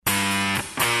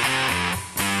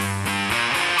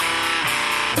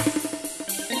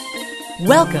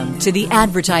Welcome to The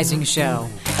Advertising Show,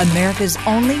 America's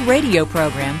only radio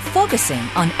program focusing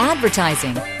on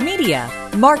advertising, media,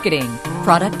 marketing,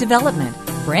 product development,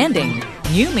 branding,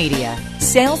 new media,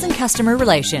 sales, and customer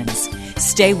relations.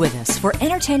 Stay with us for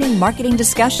entertaining marketing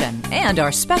discussion and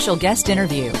our special guest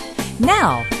interview.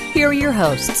 Now, here are your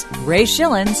hosts, Ray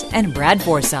Schilens and Brad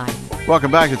Forsythe. Welcome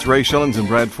back. It's Ray Schilens and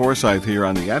Brad Forsythe here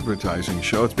on The Advertising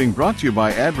Show. It's being brought to you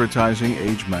by Advertising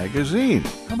Age Magazine.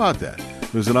 How about that?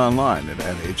 Visit online at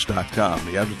adage.com.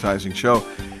 The Advertising Show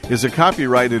is a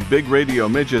copyrighted Big Radio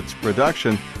Midgets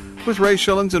production with Ray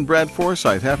Schilens and Brad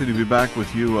Forsythe. Happy to be back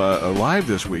with you live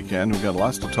this weekend. We've got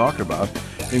lots to talk about,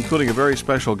 including a very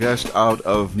special guest out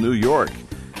of New York.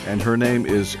 And her name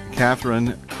is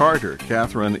Katharine Carter.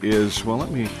 Katharine is, well,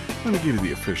 let me give you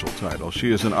the official title.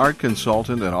 She is an art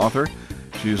consultant and author.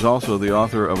 She is also the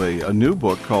author of a new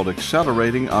book called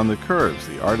Accelerating on the Curves,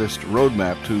 The Artist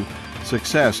Roadmap to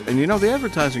Success. And you know, the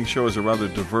Advertising Show is a rather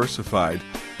diversified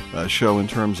show in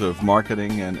terms of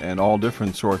marketing and all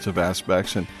different sorts of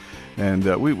aspects. And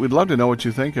we'd love to know what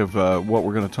you think of what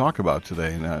we're going to talk about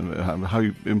today and how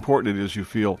important it is you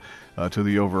feel to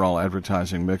the overall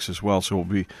advertising mix as well. So we'll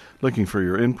be looking for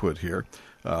your input here.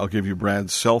 I'll give you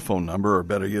Brad's cell phone number, or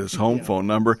better yet, his home phone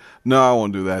number. No, I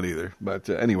won't do that either. But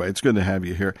anyway, it's good to have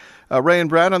you here. Ray and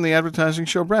Brad on the Advertising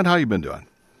Show. Brad, how you been doing?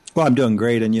 Well, I'm doing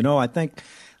great. And, you know, I think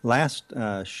last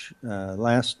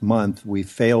month we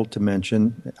failed to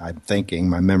mention, I'm thinking,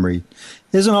 my memory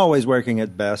isn't always working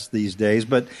at best these days,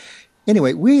 but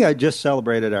anyway, we just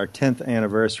celebrated our 10th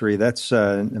anniversary. That's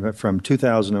from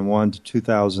 2001 to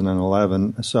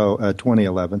 2011, so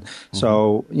 2011. Mm-hmm.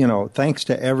 So, you know, thanks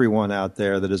to everyone out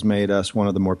there that has made us one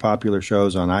of the more popular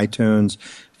shows on iTunes.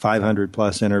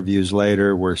 500-plus interviews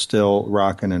later, we're still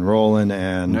rocking and rolling,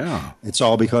 and It's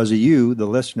all because of you, the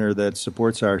listener, that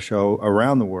supports our show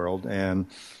around the world. And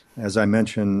as I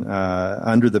mentioned,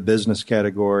 under the business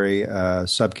category,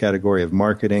 subcategory of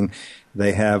marketing,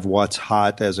 they have What's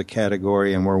Hot as a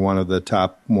category, and we're one of the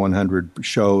top 100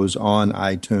 shows on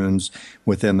iTunes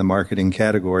within the marketing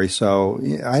category. So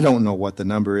I don't know what the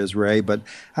number is, Ray, but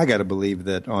I got to believe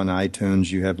that on iTunes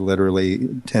you have literally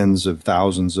tens of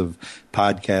thousands of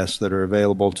podcasts that are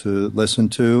available to listen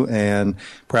to. And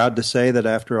proud to say that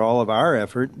after all of our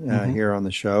effort here on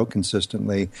the show,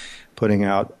 consistently putting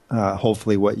out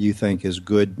hopefully what you think is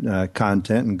good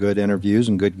content and good interviews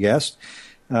and good guests,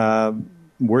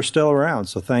 we're still around,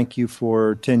 so thank you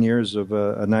for 10 years of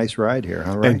a nice ride here.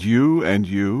 All right. And you in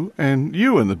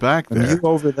the back there. And you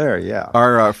over there, yeah.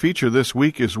 Our feature this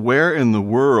week is Where in the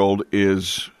World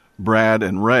is Brad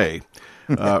and Ray?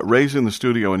 Ray's in the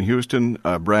studio in Houston.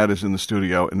 Brad is in the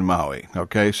studio in Maui.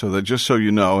 Okay, so that just so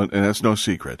you know, and that's no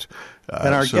secret.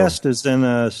 And our guest is in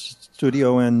a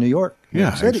studio in New York.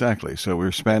 Yeah, City. Exactly. So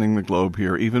we're spanning the globe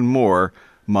here, even more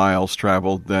miles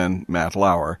traveled than Matt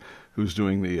Lauer, who's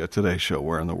doing the Today Show,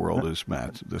 Where in the World is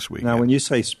Matt, this week. Now, when you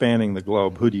say spanning the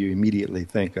globe, who do you immediately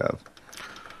think of?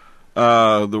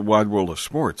 The wide world of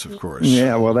sports, of course.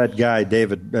 Yeah, well, that guy,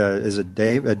 David,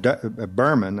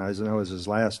 Berman, I know is his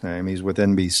last name. He's with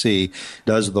NBC,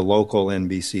 does the local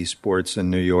NBC Sports in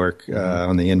New York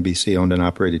on the NBC-owned and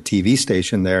operated TV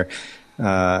station there,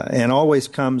 and always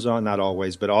comes on, not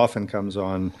always, but often comes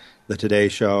on the Today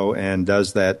Show and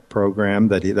does that program,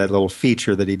 that little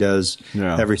feature that he does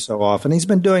every so often. He's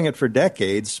been doing it for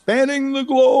decades, spanning the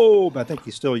globe. I think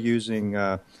he's still using,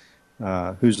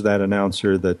 who's that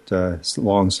announcer that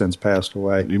long since passed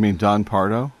away? You mean Don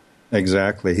Pardo?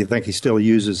 Exactly. I think he still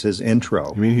uses his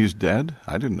intro. You mean he's dead?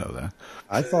 I didn't know that.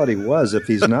 I thought he was. If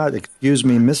he's not, excuse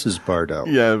me, Mrs. Pardo.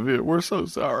 Yeah, we're so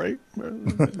sorry.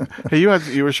 Hey,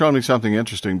 you were showing me something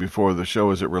interesting before the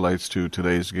show as it relates to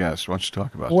today's guest. Why don't you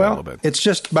talk about that a little bit? It's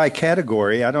just by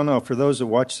category. I don't know. For those that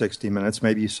watch 60 Minutes,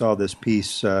 maybe you saw this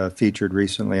piece featured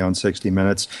recently on 60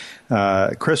 Minutes.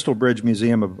 Crystal Bridge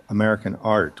Museum of American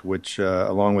Art, which,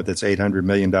 along with its $800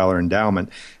 million endowment,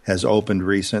 has opened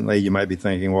recently. You might be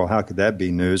thinking, well, how could that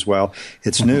be news? Well,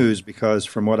 it's news because,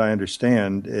 from what I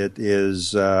understand, it is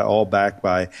all backed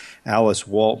by Alice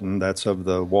Walton. That's of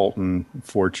the Walton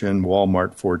fortune,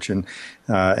 Walmart fortune,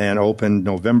 and opened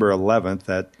November 11th.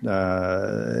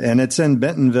 And it's in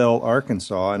Bentonville,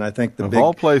 Arkansas. And I think of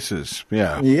all places,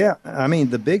 yeah. I mean,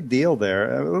 the big deal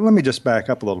there. Let me just back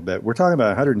up a little bit. We're talking about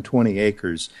 120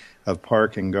 acres of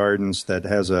park and gardens that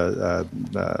has a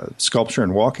sculpture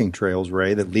and walking trails,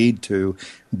 Ray, that lead to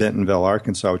Bentonville,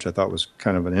 Arkansas, which I thought was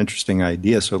kind of an interesting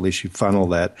idea. So at least you funnel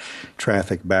that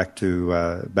traffic back to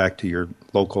your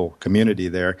local community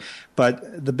there.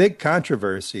 But the big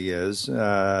controversy is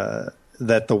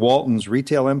that the Waltons'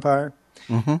 retail empire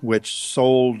which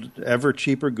sold ever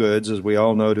cheaper goods, as we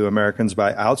all know, to Americans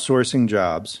by outsourcing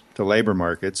jobs to labor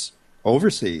markets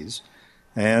overseas,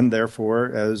 and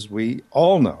therefore, as we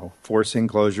all know, forcing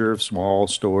closure of small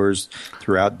stores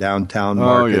throughout downtown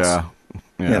markets.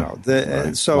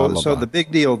 So the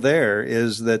big deal there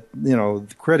is that, the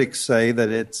critics say that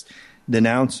it's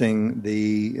denouncing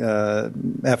the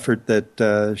effort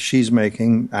that she's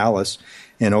making, Alice,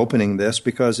 in opening this,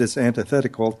 because it's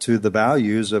antithetical to the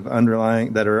values that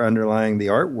are underlying the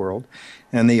art world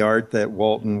and the art that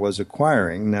Walton was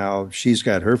acquiring. Now, she's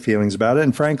got her feelings about it,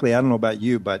 and frankly, I don't know about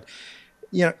you, but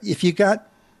if you got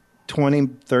 20,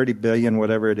 30 billion,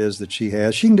 whatever it is that she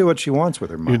has, she can do what she wants with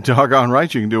her money. You're doggone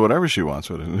right, you can do whatever she wants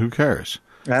with it, and who cares?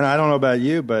 And I don't know about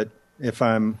you, but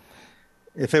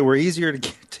if it were easier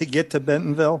to get to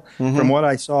Bentonville, from what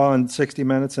I saw in 60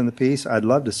 Minutes in the piece, I'd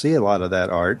love to see a lot of that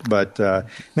art. But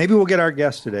maybe we'll get our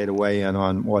guest today to weigh in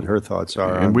on what her thoughts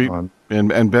are.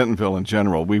 And Bentonville in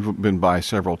general, we've been by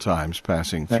several times,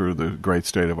 passing through the great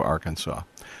state of Arkansas.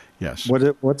 Yes.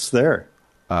 What's there?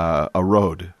 A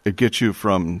road. It gets you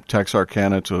from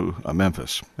Texarkana to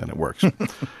Memphis, and it works.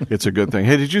 It's a good thing.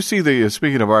 Hey, did you see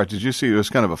speaking of art, it was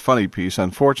kind of a funny piece,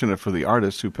 unfortunate for the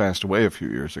artist who passed away a few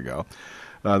years ago.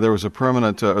 There was a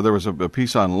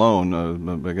piece on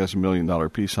loan, I guess $1 million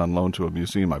piece on loan to a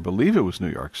museum. I believe it was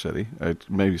New York City,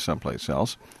 maybe someplace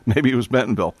else. Maybe it was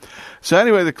Bentonville. So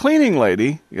anyway, the cleaning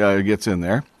lady gets in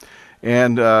there,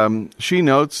 and she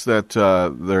notes that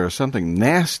there's something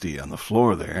nasty on the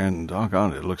floor there, and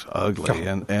doggone it looks ugly.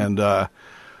 And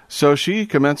so she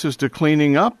commences to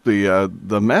cleaning up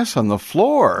the mess on the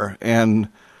floor, and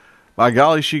by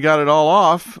golly, she got it all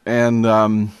off.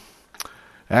 And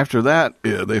after that,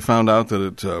 they found out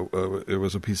that it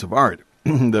was a piece of art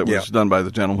that was done by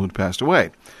the gentleman who passed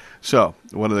away. So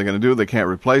what are they going to do? They can't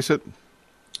replace it.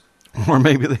 Or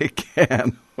maybe they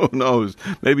can. Who knows?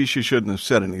 Maybe she shouldn't have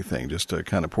said anything, just to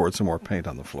kind of poured some more paint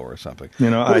on the floor or something.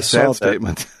 I saw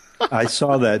statement. I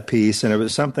saw that piece, and it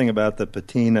was something about the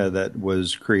patina that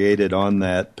was created on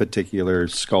that particular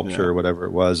sculpture or whatever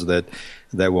it was that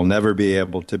will never be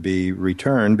able to be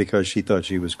returned because she thought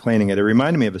she was cleaning it. It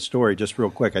reminded me of a story, just real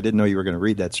quick. I didn't know you were going to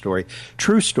read that story.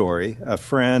 True story. A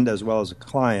friend as well as a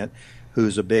client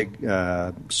who's a big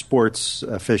sports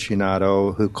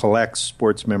aficionado who collects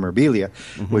sports memorabilia,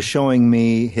 was showing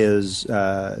me his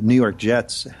New York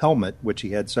Jets helmet, which he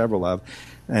had several of.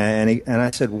 And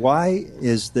I said, why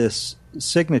is this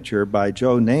signature by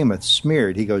Joe Namath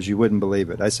smeared? He goes, you wouldn't believe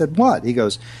it. I said, what? He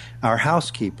goes, our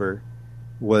housekeeper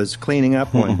was cleaning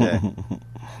up one day.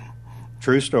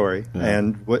 True story. Yeah.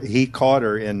 And he caught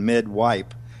her in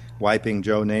wiping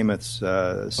Joe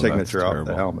Namath's signature off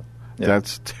the helmet. Yeah.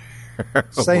 That's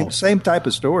Same type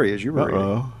of story as you were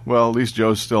reading. Well, at least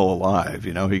Joe's still alive.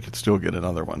 He could still get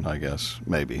another one, I guess,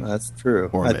 maybe. That's true.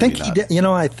 Or I think not. he did.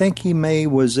 I think he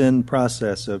was in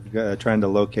process of trying to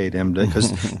locate him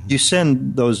because you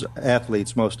send those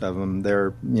athletes, most of them,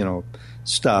 their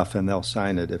stuff, and they'll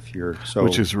sign it if you're so.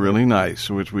 Which is really nice.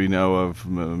 Which we know of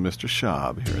Mr.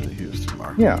 Schaub here in the Houston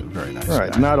market. Yeah, very nice.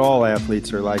 Right. Guy. Not all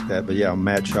athletes are like that, but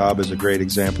Matt Schaub is a great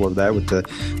example of that with the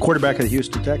quarterback of the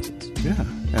Houston Texans. Yeah.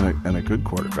 And a good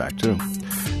quarterback, too.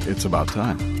 It's about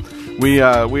time. We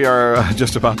are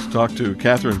just about to talk to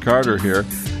Katharine Carter here.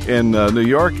 In New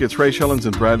York, it's Ray Schilens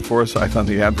and Brad Forsythe on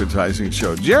the Advertising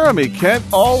Show. Jeremy Kent,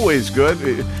 always good.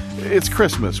 It's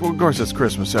Christmas. Well, of course, it's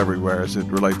Christmas everywhere as it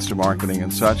relates to marketing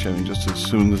and such. And just as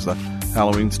soon as the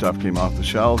Halloween stuff came off the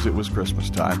shelves, it was Christmas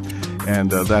time. And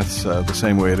that's the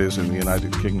same way it is in the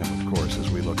United Kingdom, of course, as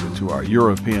we look into our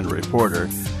European reporter.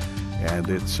 And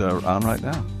it's on right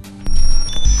now.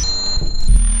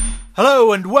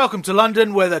 Hello and welcome to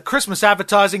London, where the Christmas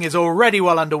advertising is already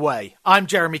well underway. I'm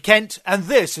Jeremy Kent, and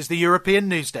this is the European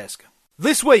News Desk.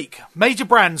 This week, major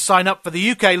brands sign up for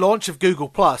the UK launch of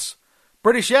Google+.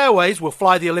 British Airways will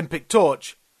fly the Olympic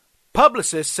torch.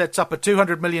 Publicis sets up a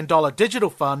 $200 million digital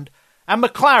fund, and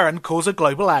McLaren calls a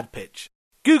global ad pitch.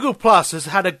 Google+ has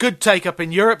had a good take-up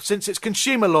in Europe since its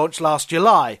consumer launch last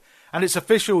July, and its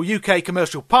official UK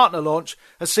commercial partner launch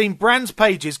has seen brands'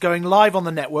 pages going live on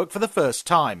the network for the first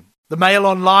time. The Mail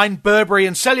Online, Burberry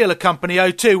and cellular company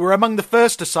O2 were among the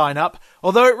first to sign up,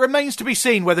 although it remains to be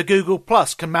seen whether Google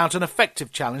Plus can mount an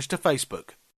effective challenge to Facebook.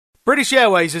 British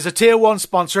Airways is a Tier 1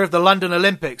 sponsor of the London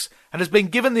Olympics and has been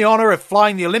given the honour of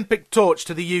flying the Olympic torch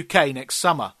to the UK next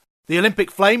summer. The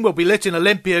Olympic flame will be lit in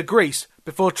Olympia, Greece,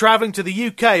 before travelling to the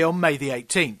UK on May the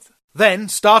 18th. Then,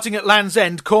 starting at Land's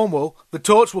End, Cornwall, the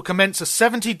torch will commence a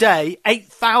 70-day,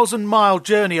 8,000-mile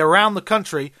journey around the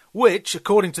country, which,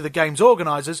 according to the Games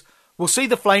organisers, will see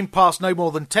the flame pass no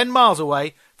more than 10 miles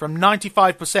away from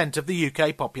 95% of the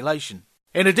UK population.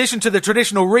 In addition to the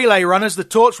traditional relay runners, the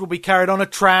torch will be carried on a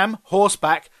tram,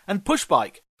 horseback and push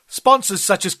bike. Sponsors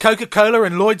such as Coca-Cola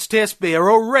and Lloyd's TSB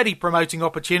are already promoting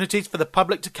opportunities for the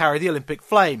public to carry the Olympic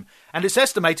flame, and it's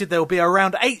estimated there will be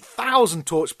around 8,000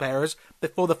 torchbearers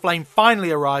before the flame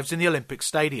finally arrives in the Olympic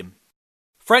Stadium.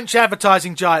 French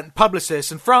advertising giant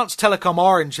Publicis and France Telecom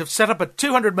Orange have set up a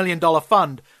 $200 million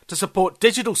fund to support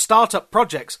digital startup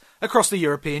projects across the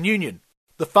European Union.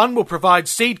 The fund will provide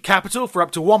seed capital for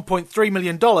up to $1.3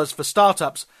 million for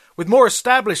startups, with more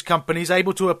established companies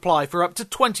able to apply for up to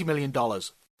 $20 million.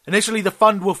 Initially, the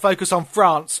fund will focus on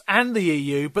France and the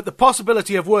EU, but the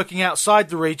possibility of working outside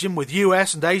the region with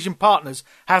US and Asian partners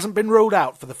hasn't been ruled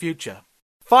out for the future.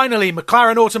 Finally,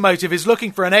 McLaren Automotive is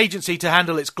looking for an agency to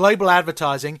handle its global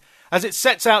advertising as it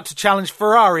sets out to challenge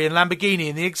Ferrari and Lamborghini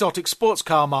in the exotic sports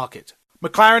car market.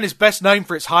 McLaren is best known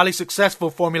for its highly successful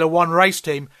Formula One race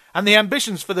team, and the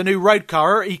ambitions for the new road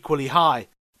car are equally high.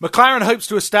 McLaren hopes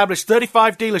to establish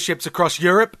 35 dealerships across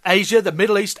Europe, Asia, the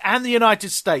Middle East and the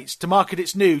United States to market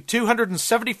its new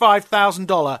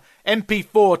 $275,000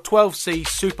 MP4 12C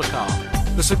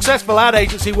supercar. The successful ad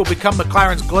agency will become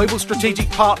McLaren's global strategic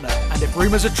partner, and if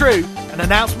rumours are true, an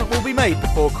announcement will be made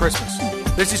before Christmas.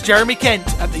 This is Jeremy Kent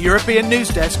at the European News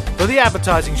Desk for The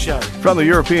Advertising Show. From the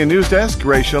European News Desk,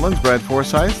 Ray Schilens, Brad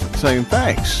Forsythe, saying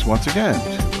thanks once again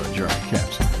to Jeremy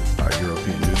Kent, our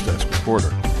European News Desk reporter.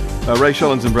 Ray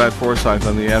Schilens and Brad Forsythe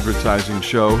on The Advertising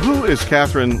Show. Who is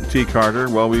Katharine T. Carter?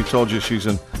 Well, we told you she's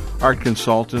an art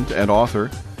consultant and author.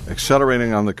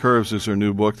 Accelerating on the Curves is her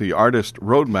new book, The Artist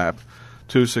Roadmap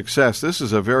to Success. This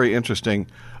is a very interesting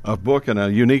book and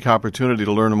a unique opportunity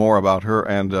to learn more about her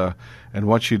and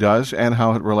what she does and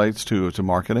how it relates to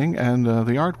marketing and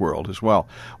the art world as well.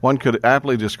 One could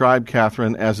aptly describe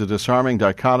Katharine as a disarming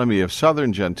dichotomy of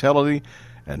Southern gentility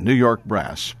and New York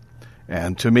brass.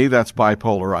 And to me, that's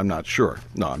bipolar. I'm not sure.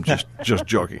 No, I'm just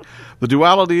joking. The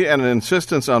duality and an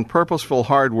insistence on purposeful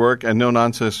hard work and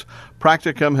no-nonsense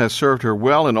practicum has served her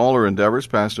well in all her endeavors,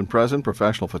 past and present,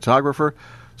 professional photographer,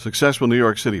 successful New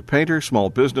York City painter, small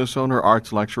business owner,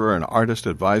 arts lecturer, and artist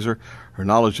advisor. Her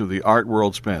knowledge of the art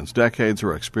world spans decades.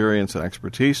 Her experience and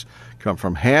expertise come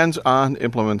from hands-on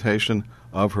implementation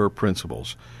of her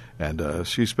principles. And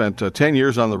she spent 10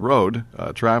 years on the road,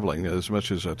 traveling as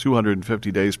much as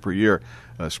 250 days per year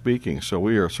speaking. So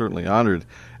we are certainly honored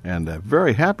and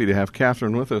very happy to have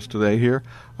Katharine with us today here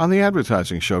on The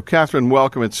Advertising Show. Katharine,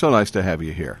 welcome. It's so nice to have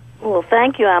you here. Well,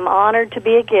 thank you. I'm honored to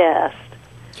be a guest.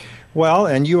 Well,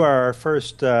 and you are our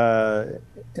first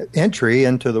entry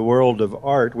into the world of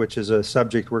art, which is a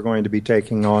subject we're going to be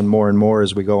taking on more and more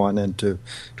as we go on into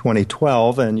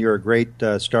 2012, and you're a great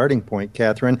starting point,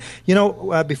 Katharine. You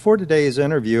know, before today's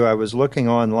interview, I was looking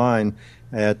online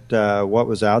at what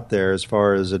was out there as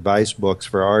far as advice books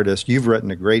for artists. You've written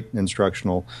a great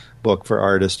instructional book for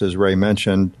artists, as Ray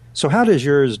mentioned. So how does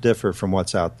yours differ from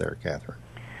what's out there, Katharine?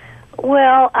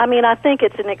 Well, I mean, I think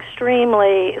it's an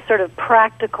extremely sort of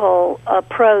practical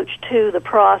approach to the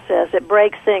process. It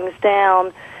breaks things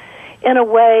down in a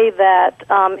way that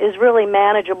is really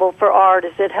manageable for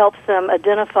artists. It helps them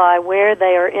identify where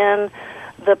they are in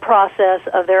the process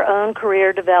of their own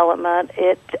career development.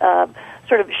 It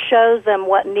sort of shows them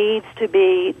what needs to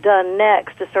be done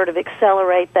next to sort of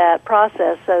accelerate that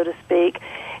process, so to speak.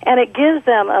 And it gives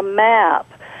them a map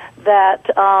that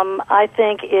I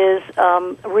think is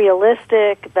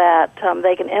realistic, that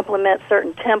they can implement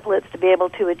certain templates to be able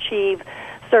to achieve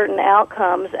certain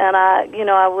outcomes. And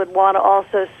I would want to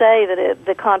also say that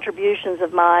the contributions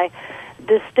of my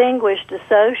distinguished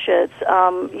associates,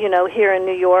 here in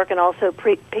New York and also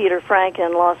Peter Frank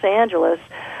in Los Angeles,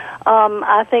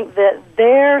 I think that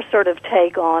their sort of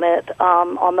take on it,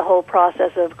 on the whole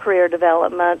process of career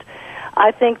development,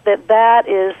 I think that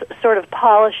is sort of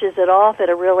polishes it off at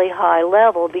a really high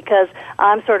level, because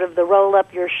I'm sort of the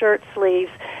roll-up-your-shirt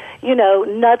sleeves,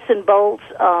 nuts and bolts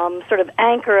sort of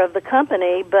anchor of the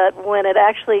company. But when it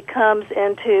actually comes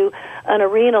into an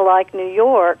arena like New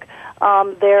York,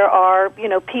 there are,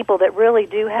 people that really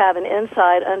do have an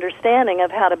inside understanding of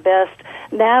how to best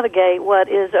navigate what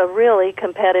is a really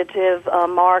competitive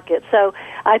market. So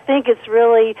I think it's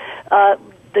really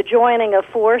the joining of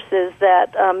forces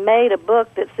that made a book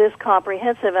that's this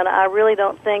comprehensive, and I really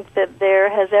don't think that there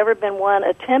has ever been one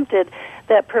attempted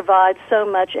that provides so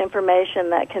much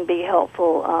information that can be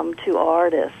helpful to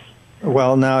artists.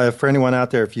 Well, now, for anyone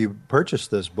out there, if you purchase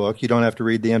this book, you don't have to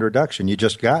read the introduction. You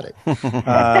just got it.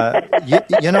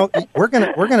 We're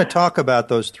gonna talk about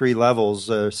those three levels,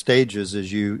 stages,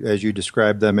 as you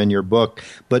describe them in your book.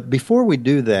 But before we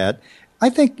do that, I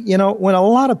think, when a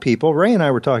lot of people, Ray and I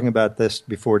were talking about this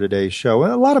before today's show,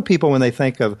 a lot of people, when they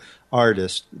think of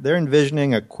artists, they're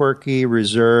envisioning a quirky,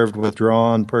 reserved,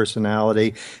 withdrawn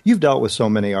personality. You've dealt with so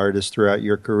many artists throughout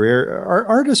your career. Are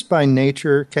artists by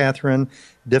nature, Katharine,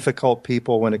 difficult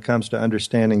people when it comes to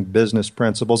understanding business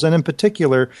principles, and in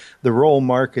particular, the role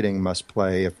marketing must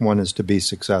play if one is to be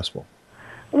successful?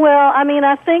 Well,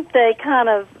 I think they kind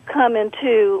of come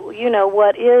into,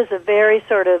 what is a very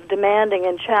sort of demanding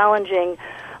and challenging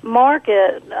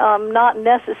market, not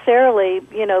necessarily,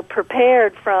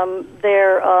 prepared from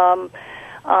their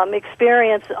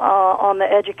experience on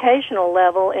the educational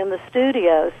level in the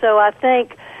studio. So I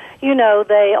think,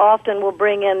 they often will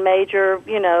bring in major,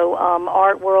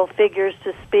 art world figures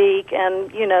to speak,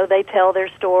 and, they tell their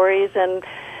stories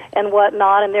and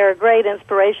whatnot, and they're a great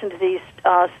inspiration to these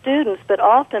students, but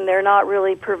often they're not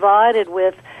really provided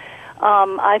with,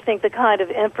 I think, the kind of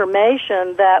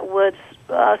information that would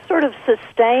sort of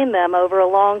sustain them over a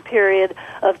long period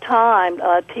of time,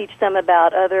 teach them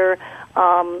about other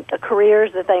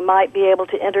careers that they might be able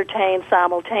to entertain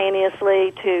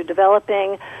simultaneously to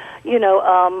developing,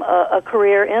 a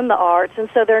career in the arts, and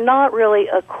so they're not really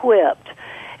equipped.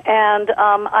 And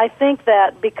I think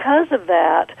that because of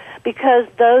that, because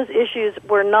those issues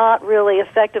were not really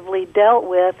effectively dealt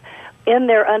with in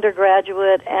their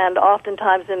undergraduate and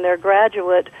oftentimes in their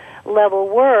graduate level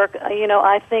work,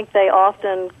 I think they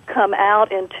often come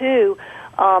out into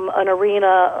an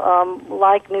arena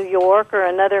like New York or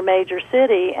another major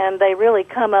city, and they really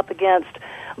come up against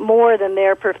more than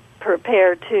they're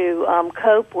prepared to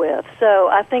cope with. So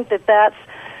I think that that's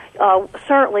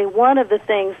certainly one of the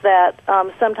things that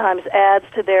sometimes adds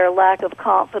to their lack of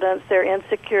confidence, their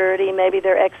insecurity, maybe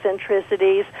their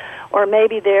eccentricities, or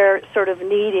maybe their sort of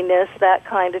neediness, that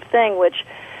kind of thing, which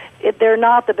they're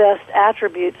not the best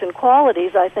attributes and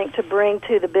qualities, I think, to bring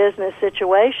to the business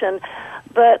situation.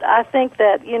 But I think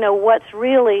that, what's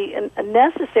really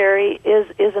necessary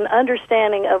is an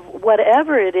understanding of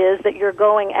whatever it is that you're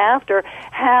going after,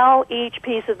 how each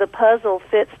piece of the puzzle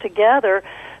fits together,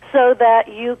 so that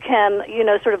you can,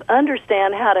 sort of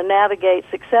understand how to navigate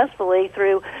successfully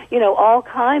through, all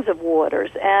kinds of waters.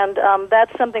 And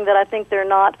that's something that I think they're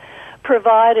not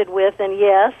provided with. And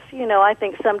yes, I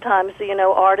think sometimes,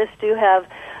 artists do have,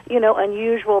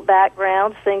 unusual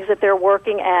backgrounds, things that they're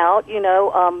working out,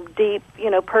 deep,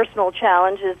 personal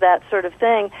challenges, that sort of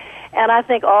thing. And I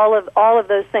think all of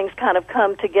those things kind of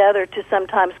come together to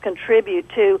sometimes contribute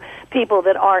to people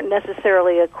that aren't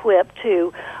necessarily equipped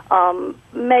to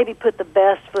maybe put the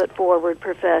best foot forward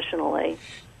professionally.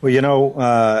 Well,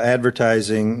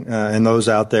 advertising and those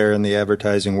out there in the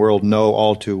advertising world know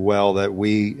all too well that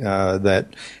we that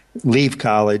leave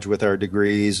college with our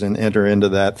degrees and enter into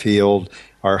that field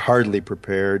are hardly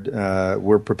prepared.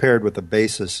 We're prepared with a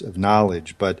basis of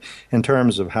knowledge, but in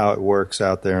terms of how it works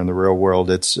out there in the real world,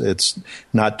 it's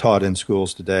not taught in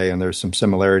schools today, and there's some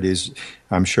similarities,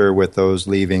 I'm sure, with those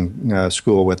leaving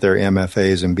school with their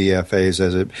MFAs and BFAs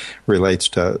as it relates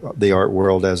to the art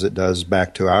world as it does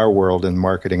back to our world in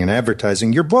marketing and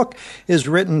advertising. Your book is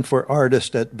written for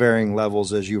artists at varying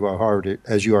levels, as you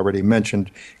already mentioned,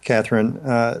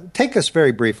 Katharine. Take us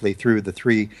very briefly through the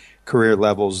three career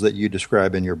levels that you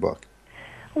describe in your book.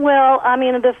 Well,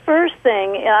 the first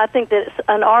thing I think that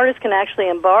an artist can actually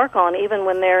embark on, even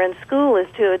when they're in school, is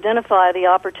to identify the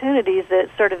opportunities that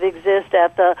sort of exist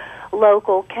at the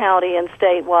local, county, and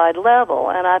statewide level.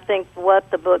 And I think what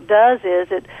the book does is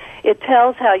it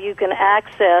tells how you can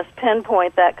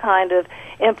pinpoint that kind of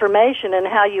information and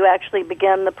how you actually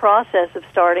begin the process of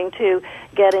starting to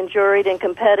get enjuried in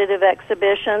competitive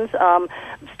exhibitions,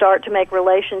 start to make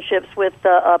relationships with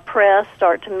the press,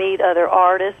 start to meet other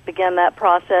artists, begin that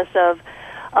process of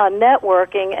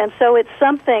networking. And so it's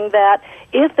something that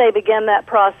if they begin that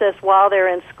process while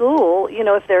they're in school,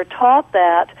 if they're taught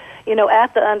that,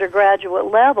 at the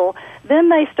undergraduate level, then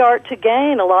they start to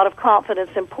gain a lot of confidence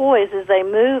and poise as they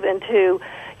move into,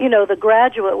 the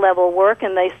graduate level work,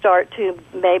 and they start to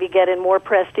maybe get in more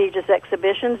prestigious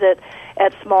exhibitions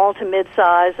at small to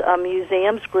mid-size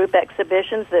museums, group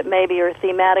exhibitions that maybe are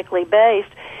thematically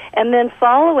based. And then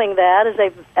following that,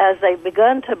 as they've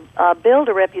begun to build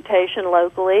a reputation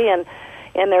locally and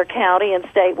in their county and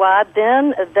statewide,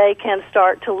 then they can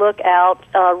start to look out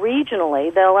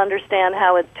regionally. They'll understand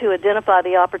how to identify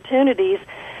the opportunities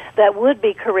that would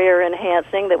be career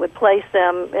enhancing, that would place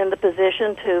them in the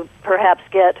position to perhaps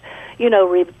get,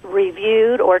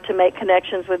 reviewed or to make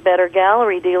connections with better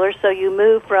gallery dealers. So you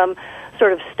move from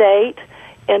sort of state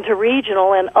into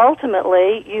regional, and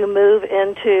ultimately you move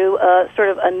into sort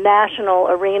of a national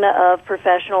arena of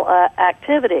professional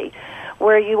activity.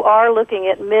 where you are looking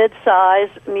at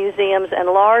mid-sized museums and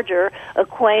larger,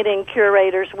 acquainting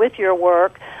curators with your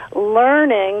work,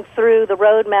 learning through the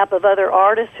roadmap of other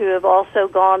artists who have also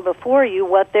gone before you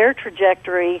what their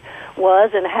trajectory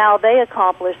was and how they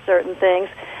accomplished certain things,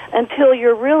 until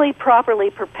you're really properly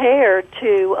prepared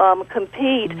to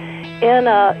compete in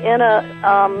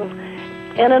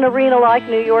an arena like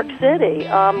New York City,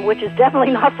 which is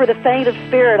definitely not for the faint of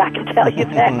spirit, I can tell you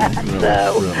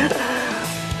that.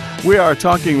 We are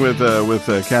talking with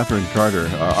Katharine Carter,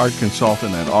 art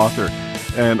consultant and author,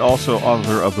 and also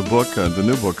author of the book, the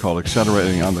new book called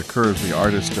Accelerating on the Curves, The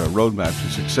Artist Roadmap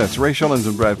to Success. Ray Schilens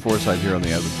and Brad Forsythe here on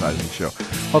the Advertising Show.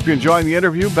 Hope you're enjoying the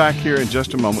interview. Back here in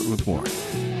just a moment with more.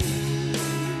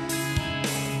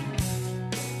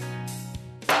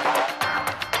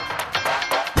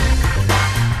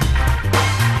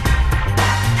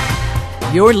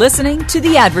 You're listening to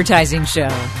The Advertising Show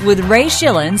with Ray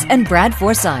Schilens and Brad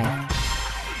Forsythe.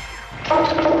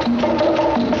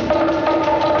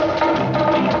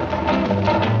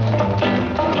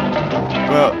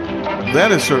 Well,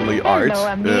 that is certainly art,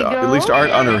 at least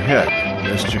art on her head.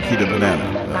 That's Chiquita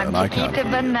Banana, an icon.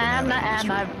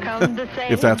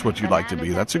 If that's what you'd like to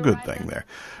be, that's a good thing there.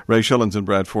 Ray Schilens and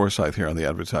Brad Forsythe here on The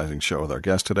Advertising Show with our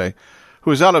guest today,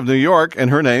 who is out of New York, and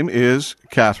her name is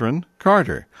Katharine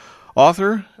Carter.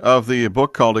 Author of the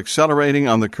book called Accelerating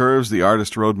on the Curves, The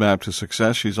Artist Roadmap to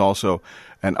Success. She's also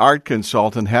an art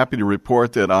consultant. Happy to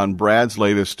report that on Brad's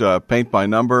latest paint by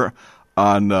number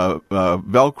on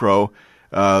Velcro,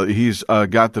 he's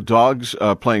got the dogs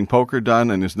playing poker done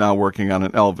and is now working on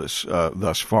an Elvis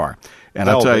thus far. And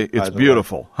I'll tell you, it's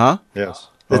beautiful. Huh? Yes.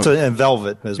 It's in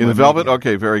velvet. In velvet?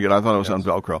 Okay, very good. I thought it was on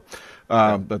Velcro.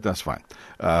 But that's fine.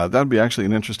 That would be actually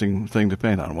an interesting thing to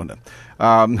paint on, wouldn't it?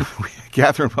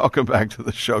 Katharine, welcome back to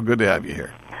the show. Good to have you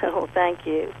here. Oh, thank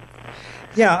you.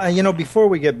 Yeah, before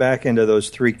we get back into those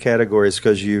three categories,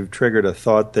 because you've triggered a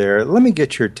thought there, let me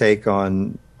get your take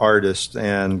on artists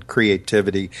and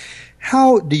creativity.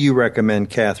 How do you recommend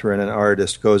Katharine, an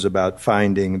artist, goes about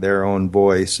finding their own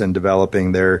voice and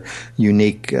developing their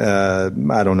unique,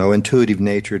 intuitive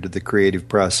nature to the creative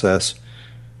process?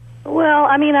 Well,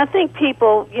 I think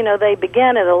people, they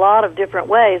begin in a lot of different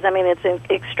ways. It's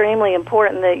extremely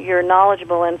important that you're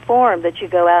knowledgeable and informed, that you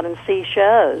go out and see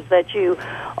shows, that you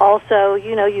also,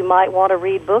 you might want to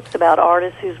read books about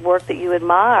artists whose work that you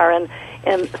admire,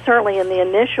 and certainly in the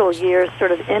initial years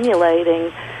sort of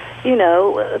emulating,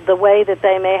 the way that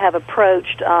they may have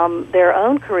approached their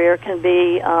own career can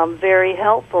be very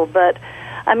helpful. But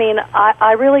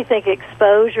I really think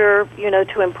exposure,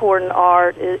 to important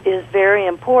art is very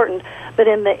important. But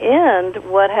in the end,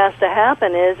 what has to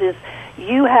happen is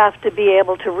you have to be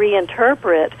able to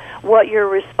reinterpret what you're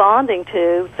responding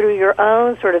to through your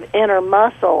own sort of inner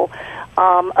muscle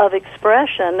of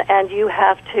expression, and you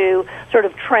have to sort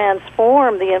of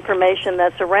transform the information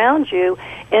that's around you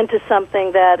into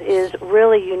something that is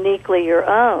really uniquely your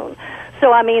own.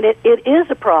 So, it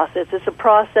is a process. It's a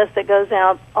process that goes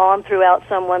on throughout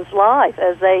someone's life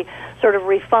as they sort of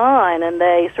refine and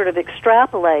they sort of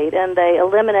extrapolate and they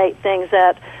eliminate things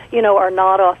that, are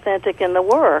not authentic in the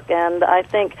work. And I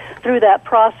think through that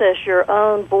process, your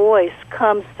own voice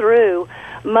comes through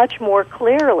much more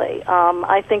clearly.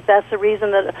 I think that's the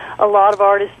reason that a lot of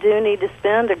artists do need to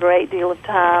spend a great deal of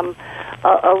time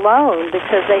alone,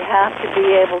 because they have to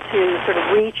be able to sort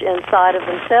of reach inside of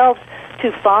themselves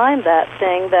to find that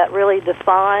thing that really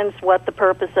defines what the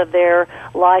purpose of their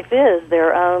life is,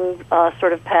 their own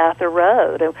sort of path or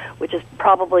road, which is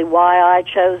probably why I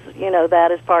chose,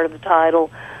 that as part of the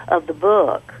title of the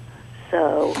book.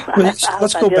 So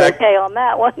let's go back. Okay on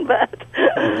that one, but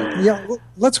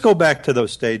let's go back to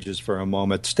those stages for a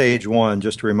moment. Stage one,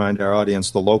 just to remind our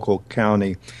audience, the local,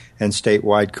 county, and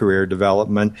statewide career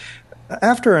development.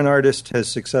 After an artist has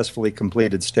successfully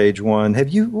completed stage one,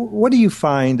 what do you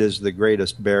find is the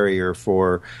greatest barrier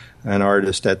for an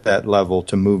artist at that level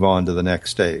to move on to the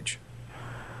next stage?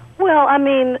 Well,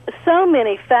 so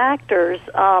many factors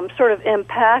sort of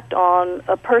impact on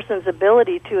a person's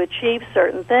ability to achieve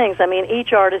certain things.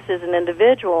 Each artist is an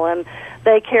individual, and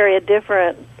they carry a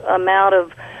different amount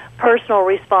of personal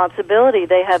responsibility.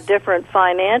 They have different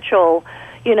financial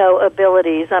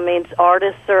abilities.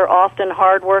 Artists are often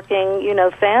hardworking,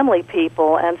 family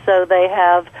people, and so they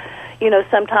have,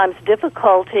 sometimes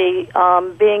difficulty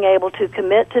being able to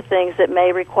commit to things that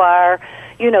may require,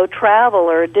 travel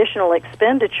or additional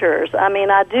expenditures.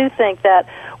 I do think that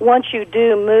once you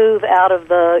do move out of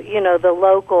the, the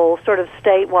local sort of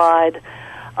statewide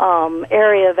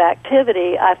area of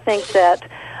activity, I think that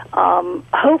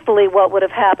hopefully what would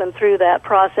have happened through that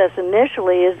process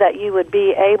initially is that you would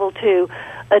be able to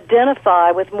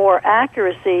identify with more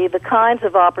accuracy the kinds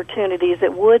of opportunities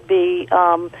that would be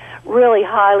really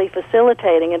highly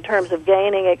facilitating in terms of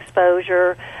gaining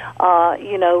exposure,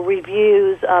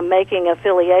 reviews, making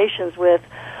affiliations with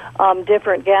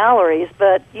different galleries.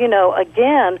 But,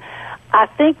 again, I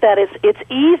think that it's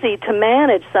easy to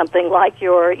manage something like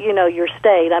your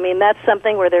state. I mean, that's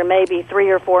something where there may be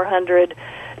 300 or 400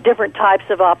 different types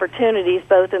of opportunities,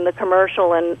 both in the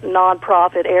commercial and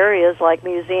nonprofit areas like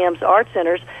museums, art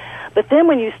centers. But then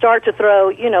when you start to throw,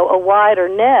 a wider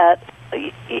net,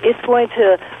 it's going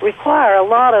to require a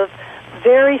lot of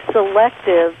very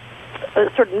selective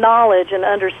sort of knowledge and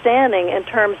understanding in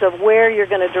terms of where you're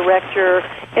going to direct your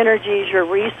energies, your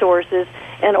resources,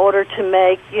 in order to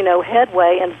make,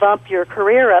 headway and bump your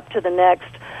career up to the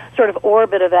next sort of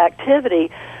orbit of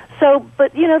activity. So,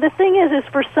 but, the thing is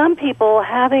for some people,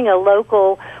 having a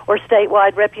local or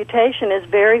statewide reputation is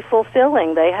very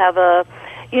fulfilling. They have a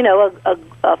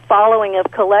following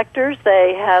of collectors.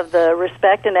 They have the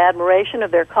respect and admiration of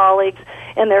their colleagues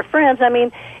and their friends. I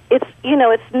mean,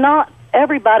 it's not,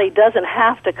 everybody doesn't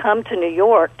have to come to New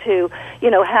York to,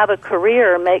 have a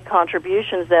career or make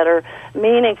contributions that are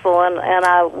meaningful. And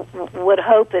I would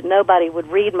hope that nobody would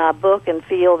read my book and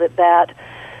feel that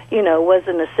was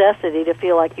a necessity to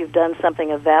feel like you've done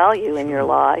something of value in your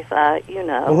life.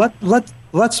 Well,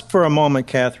 let's for a moment,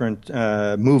 Katharine,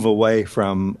 move away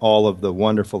from all of the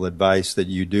wonderful advice that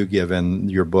you do give in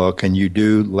your book, and you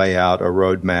do lay out a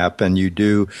roadmap, and you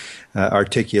do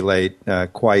articulate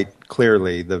quite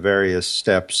clearly the various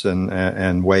steps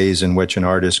and ways in which an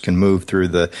artist can move through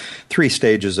the 3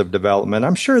 stages of development.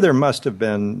 I'm sure there must have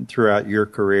been, throughout your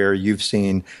career, you've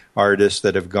seen artists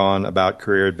that have gone about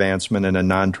career advancement in a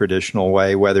non-traditional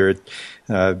way, whether it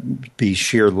be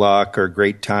sheer luck or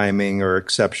great timing or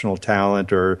exceptional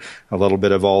talent or a little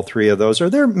bit of all 3 of those. Are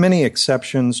there many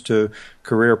exceptions to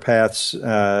career paths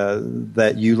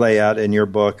that you lay out in your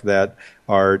book that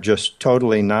are just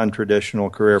totally non-traditional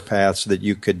career paths that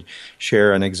you could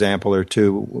share an example or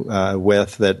two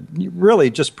with, that really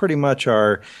just pretty much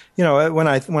are, when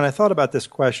I thought about this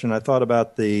question, I thought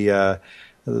about the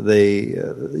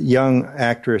young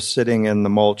actress sitting in the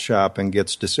malt shop and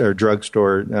or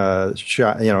drugstore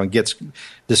shop, and gets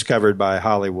discovered by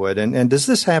Hollywood. And does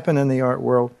this happen in the art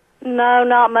world? No,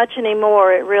 not much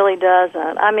anymore. It really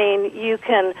doesn't. I mean, you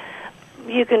can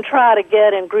try to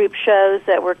get in group shows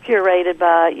that were curated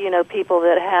by, people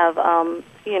that have,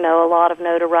 a lot of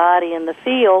notoriety in the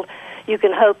field. You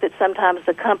can hope that sometimes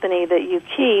the company that you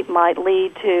keep might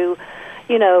lead to,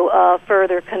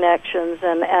 further connections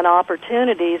and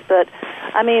opportunities. But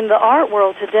I mean, the art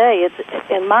world today,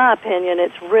 in my opinion,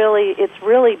 it's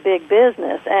really big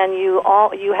business, and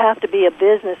you have to be a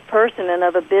business person and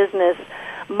of a business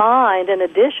mind, in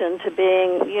addition to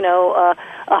being,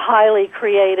 a highly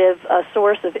creative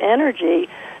source of energy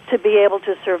to be able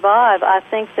to survive. I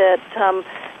think that,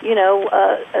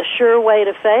 a sure way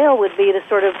to fail would be to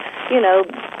sort of,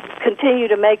 continue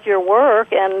to make your work,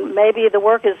 and maybe the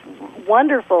work is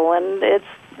wonderful and it's,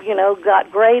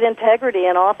 got great integrity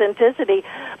and authenticity,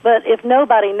 but if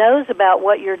nobody knows about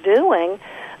what you're doing,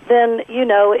 then,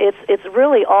 it's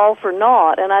really all for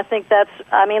naught. And I think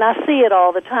I see it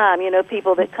all the time,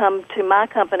 people that come to my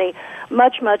company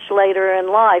much, much later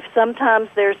in life. Sometimes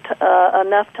there's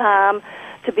enough time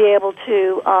to be able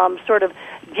to sort of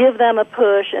give them a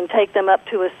push and take them up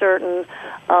to a certain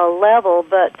level,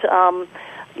 but,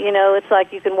 it's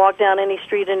like you can walk down any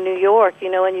street in New York,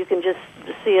 and you can just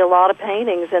see a lot of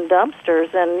paintings and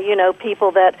dumpsters and,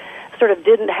 people that sort of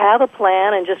didn't have a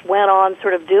plan and just went on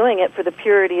sort of doing it for the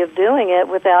purity of doing it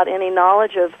without any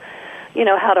knowledge of,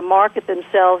 how to market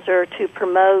themselves or to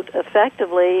promote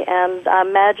effectively. And I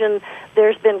imagine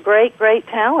there's been great, great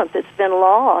talent that's been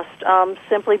lost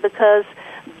simply because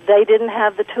they didn't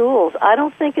have the tools. I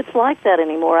don't think it's like that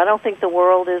anymore. I don't think the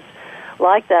world is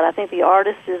like that. I think the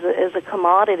artist is a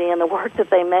commodity, and the work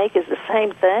that they make is the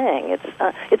same thing.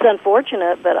 It's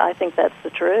unfortunate, but I think that's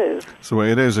the truth. It's the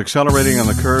way it is. Accelerating on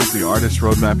the Curve, the artist's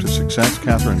roadmap to success.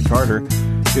 Katharine Carter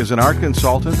is an art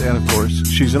consultant, and of course,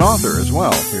 she's an author as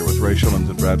well, here with Ray Schilens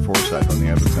and Brad Forsythe on the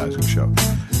Advertising Show.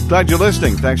 Glad you're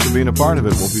listening. Thanks for being a part of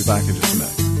it. We'll be back in just a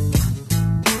minute.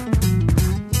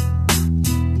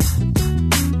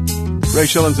 Ray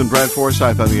Schilens and Brad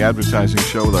Forsythe on the Advertising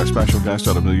Show with our special guest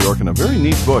out of New York, and a very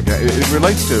neat book. It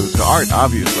relates to art,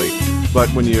 obviously, but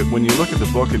when you look at the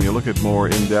book and you look at more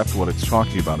in depth what it's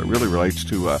talking about, it really relates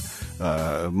to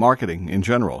marketing in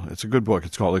general. It's a good book.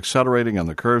 It's called Accelerating on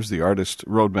the Curves, the Artist's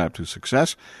Roadmap to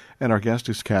Success, and our guest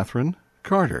is Katharine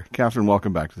Carter. Katharine,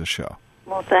 welcome back to the show.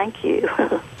 Well, thank you.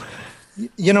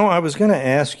 You know, I was going to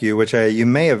ask you, which you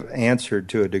may have answered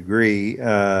to a degree,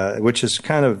 which is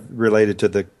kind of related to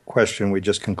the question we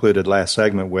just concluded last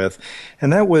segment with,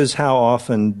 and that was how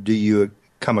often do you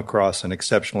come across an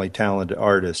exceptionally talented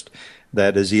artist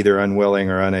that is either unwilling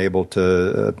or unable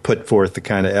to put forth the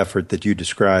kind of effort that you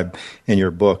describe in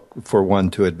your book for one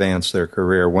to advance their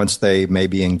career once they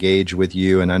maybe engage with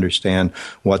you and understand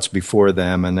what's before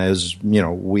them. And as you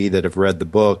know, we that have read the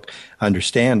book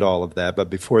understand all of that. But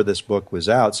before this book was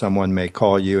out, someone may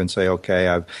call you and say,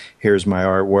 "Okay, here's my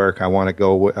artwork. I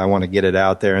want to get it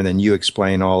out there." And then you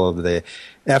explain all of the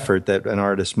effort that an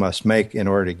artist must make in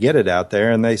order to get it out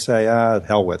there, and they say,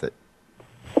 "Hell with it."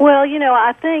 Well, you know,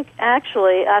 I think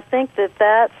that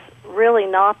that's really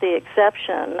not the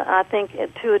exception. I think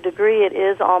to a degree it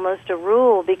is almost a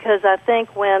rule, because I think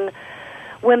when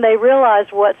they realize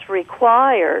what's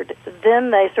required,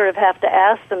 then they sort of have to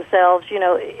ask themselves, you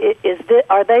know,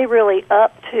 are they really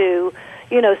up to,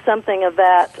 you know, something of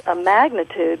that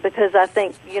magnitude? Because I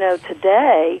think, you know,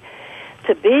 today,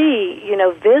 to be, you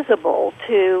know, visible,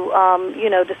 to, you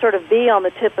know, to sort of be on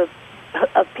the tip of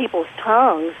people's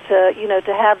tongues, to, you know,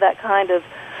 to have that kind of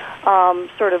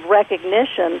sort of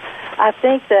recognition, I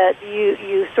think that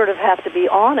you sort of have to be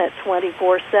on it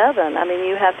 24/7. I mean,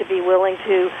 you have to be willing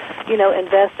to, you know,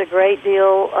 invest a great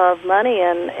deal of money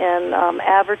in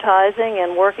advertising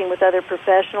and working with other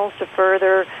professionals to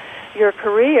further your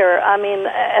career. I mean,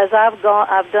 as I've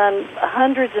done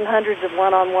hundreds and hundreds of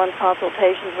one-on-one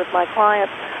consultations with my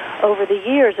clients over the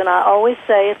years, and I always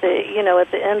say at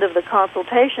the end of the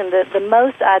consultation that the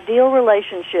most ideal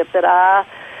relationship that I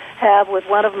have with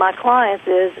one of my clients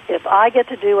is if I get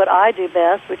to do what I do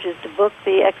best, which is to book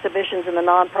the exhibitions in the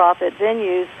nonprofit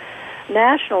venues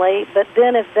nationally, but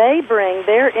then if they bring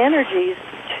their energies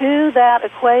to that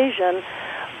equation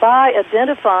by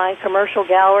identifying commercial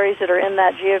galleries that are in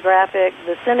that geographic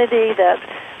vicinity that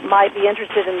might be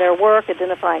interested in their work,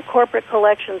 identifying corporate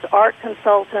collections, art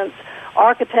consultants,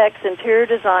 architects, interior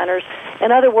designers.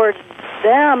 In other words,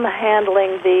 them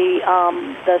handling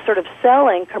the sort of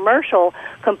selling commercial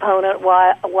component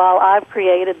while I've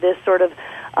created this sort of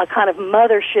kind of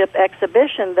mothership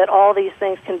exhibition that all these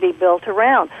things can be built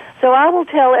around. So I will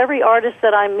tell every artist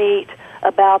that I meet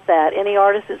about that. Any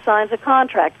artist that signs a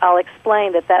contract, I'll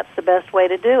explain that that's the best way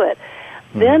to do it.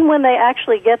 Mm-hmm. Then when they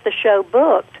actually get the show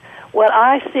booked, what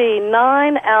I see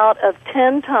 9 out of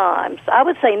 10 times, I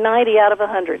would say 90 out of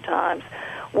 100 times,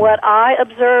 what I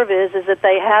observe is that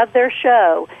they have their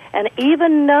show, and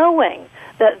even knowing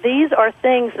that these are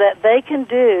things that they can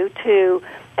do to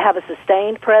have a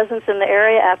sustained presence in the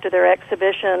area after their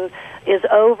exhibition is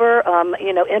over,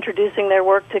 you know, introducing their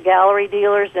work to gallery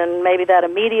dealers in maybe that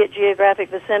immediate geographic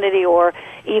vicinity or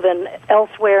even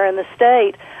elsewhere in the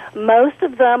state, most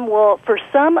of them will, for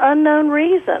some unknown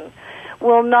reason,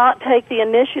 will not take the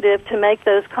initiative to make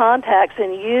those contacts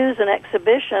and use an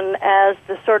exhibition as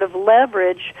the sort of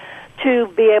leverage to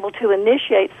be able to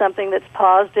initiate something that's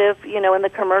positive, you know, in the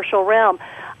commercial realm.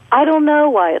 I don't know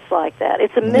why it's like that.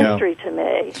 It's a mystery to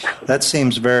me. That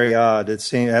seems very odd. It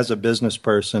seems, as a business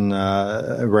person,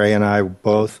 Ray and I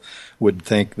both would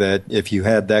think that if you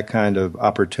had that kind of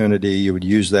opportunity, you would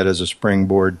use that as a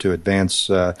springboard to advance,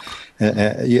 not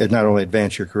only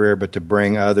advance your career, but to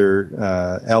bring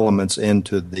other elements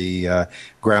into the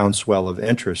groundswell of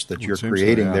interest that you're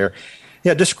creating there.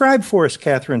 Yeah, describe for us,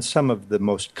 Katharine, some of the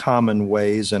most common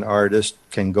ways an artist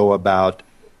can go about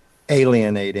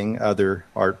alienating other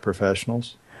art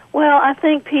professionals. Well, I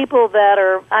think people that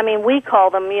are, I mean, we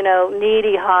call them, you know,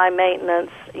 needy,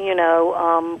 high-maintenance, you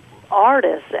know,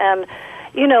 artists. And,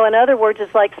 you know, in other words,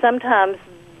 it's like sometimes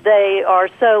they are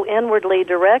so inwardly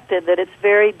directed that it's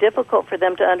very difficult for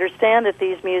them to understand that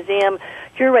these museum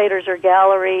curators or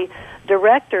gallery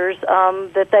directors,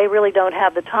 that they really don't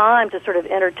have the time to sort of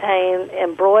entertain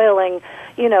embroiling,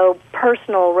 you know,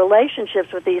 personal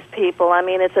relationships with these people. I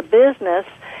mean, it's a business.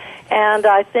 And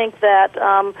I think that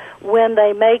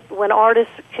when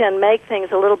artists can make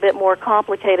things a little bit more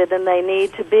complicated than they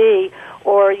need to be,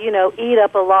 or, you know, eat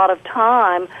up a lot of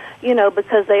time, you know,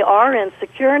 because they are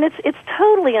insecure, and it's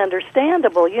totally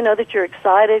understandable, you know, that you're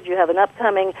excited, you have an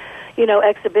upcoming, you know,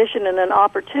 exhibition and an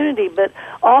opportunity, but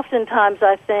oftentimes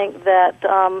I think that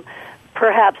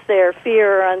perhaps their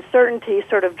fear or uncertainty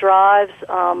sort of drives,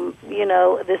 you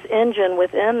know, this engine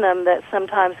within them that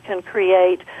sometimes can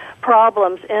create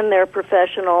problems in their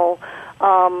professional,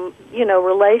 you know,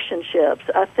 relationships.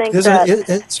 I think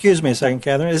excuse me a second,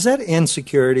 Katharine. Is that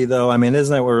insecurity, though? I mean,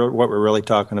 isn't that what we're really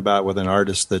talking about with an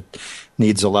artist that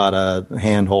needs a lot of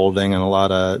hand-holding and a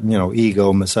lot of, you know,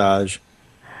 ego massage?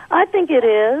 I think it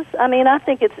is. I mean, I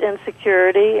think it's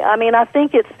insecurity. I mean, I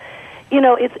think it's,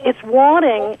 it's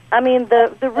wanting. I mean,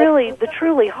 the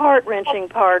truly heart-wrenching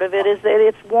part of it is that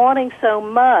it's wanting so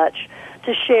much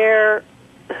to share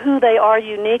who they are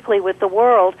uniquely with the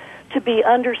world, to be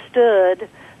understood,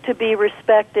 to be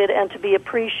respected, and to be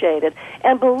appreciated.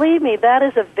 And believe me, that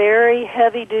is a very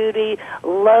heavy-duty,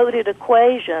 loaded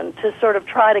equation to sort of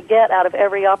try to get out of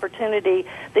every opportunity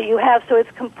that you have. So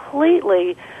it's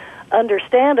completely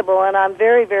understandable, and I'm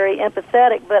very, very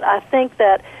empathetic, but I think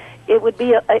that it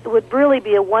would really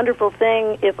be a wonderful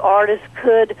thing if artists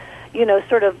could,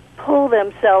 sort of pull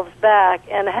themselves back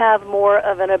and have more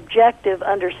of an objective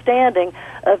understanding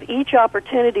of each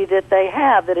opportunity that they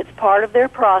have, that it's part of their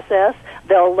process.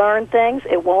 They'll learn things.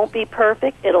 It won't be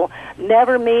perfect. It'll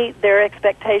never meet their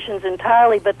expectations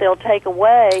entirely, but they'll take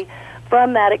away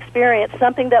from that experience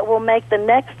something that will make the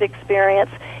next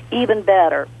experience even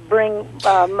better, bring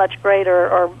much greater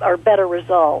or better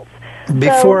results.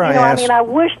 Before I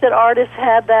wish that artists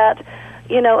had that,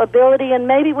 ability, and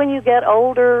maybe when you get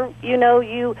older,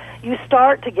 you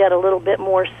start to get a little bit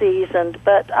more seasoned.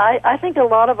 But I think a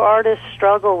lot of artists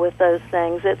struggle with those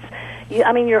things.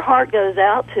 Your heart goes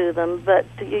out to them, but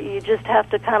you just have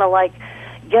to kind of like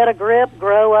get a grip,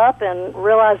 grow up, and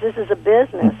realize this is a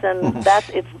business, and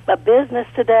it's a business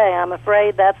today. I'm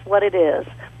afraid that's what it is.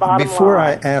 Before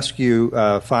I ask you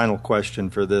a final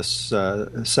question for this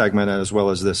segment as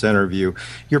well as this interview,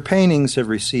 your paintings have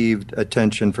received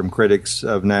attention from critics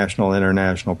of national and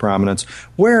international prominence.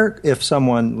 Where, if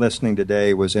someone listening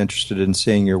today was interested in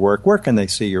seeing your work, where can they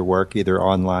see your work, either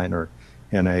online or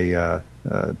in a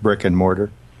brick and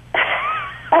mortar?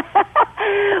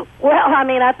 Well,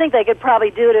 I think they could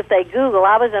probably do it if they Google.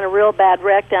 I was in a real bad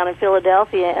wreck down in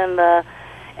Philadelphia in the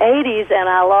 80s, and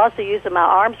I lost the use of my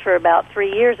arms for about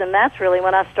 3 years, and that's really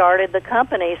when I started the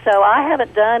company. So I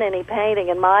haven't done any painting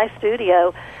in my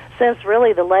studio since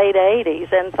really the late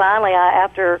 80s, and finally,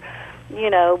 after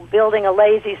building a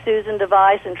Lazy Susan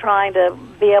device and trying to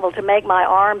be able to make my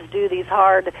arms do these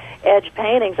hard edge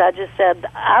paintings, I just said,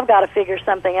 I've got to figure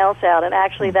something else out, and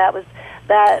actually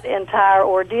that entire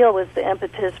ordeal was the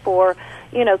impetus for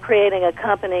creating a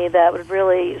company that would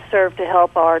really serve to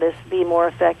help artists be more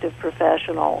effective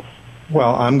professionals.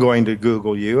 Well, I'm going to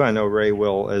Google you. I know Ray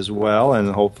will as well, and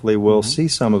hopefully we'll see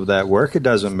some of that work. It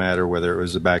doesn't matter whether it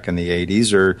was back in the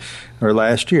 80s or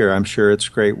last year. I'm sure it's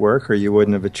great work, or you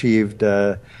wouldn't have achieved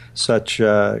such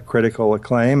critical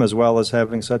acclaim as well as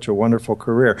having such a wonderful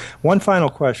career. One final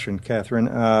question, Katharine.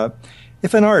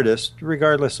 If an artist,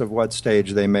 regardless of what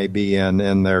stage they may be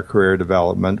in their career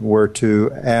development, were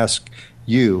to ask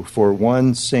you for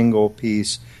one single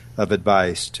piece of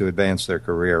advice to advance their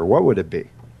career, what would it be?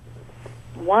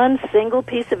 One single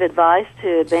piece of advice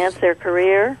to advance their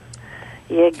career?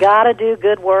 You got to do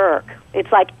good work.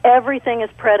 It's like everything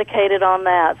is predicated on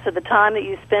that. So the time that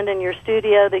you spend in your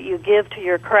studio, that you give to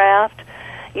your craft,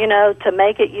 to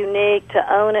make it unique,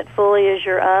 to own it fully as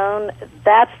your own,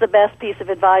 that's the best piece of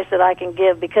advice that I can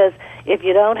give, because if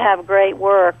you don't have great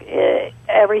work,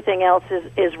 everything else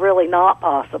is really not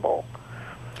possible.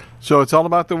 So it's all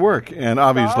about the work, and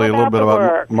obviously a little bit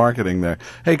about marketing there.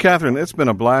 Hey, Katharine, it's been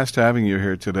a blast having you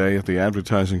here today at the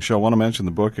Advertising Show. I want to mention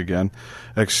the book again,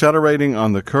 Accelerating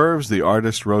on the Curves, The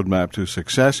Artist's Roadmap to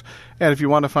Success. And if you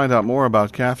want to find out more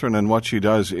about Katharine and what she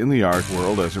does in the art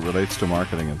world as it relates to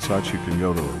marketing and such, you can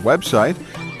go to her website.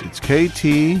 It's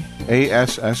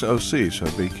KTASSOC, so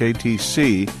it'd be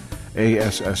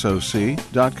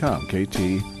KTCASSOC.com,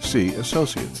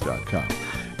 KTCassociates.com.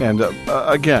 And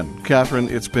again, Katharine,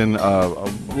 it's been a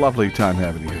lovely time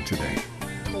having you here today.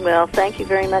 Well, thank you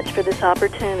very much for this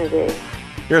opportunity.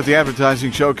 Here at the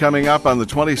Advertising Show, coming up on the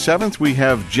 27th, we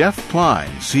have Jeff Klein,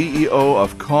 CEO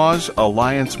of Cause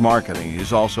Alliance Marketing.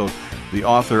 He's also the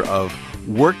author of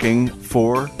Working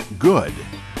for Good.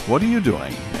 What are you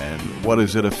doing, and what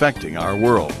is it affecting our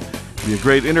world? It'll be a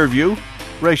great interview.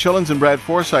 Ray Schilens and Brad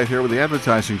Forsythe here with the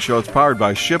Advertising Show. It's powered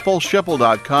by Schipul,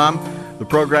 Schipul.com. The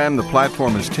program, the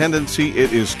platform is Tendency.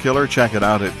 It is killer. Check it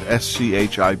out at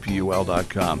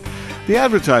schipul.com. The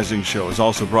Advertising Show is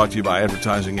also brought to you by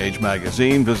Advertising Age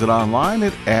Magazine. Visit online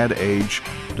at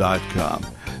adage.com.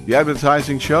 The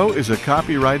Advertising Show is a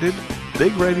copyrighted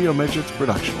Big Radio Midgets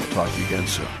production. We'll talk to you again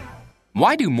soon.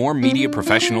 Why do more media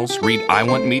professionals read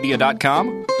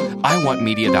iwantmedia.com?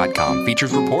 iwantmedia.com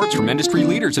features reports from industry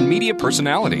leaders and media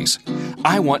personalities.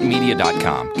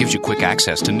 iwantmedia.com gives you quick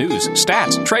access to news,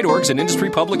 stats, trade orgs, and industry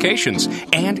publications,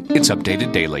 and it's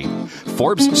updated daily.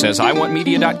 Forbes says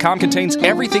iwantmedia.com contains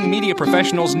everything media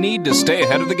professionals need to stay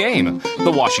ahead of the game.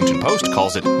 The Washington Post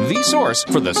calls it the source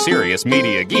for the serious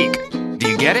media geek. Do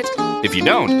you get it? If you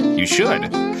don't, you should.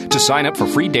 To sign up for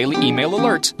free daily email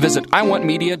alerts, visit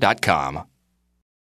iwantmedia.com.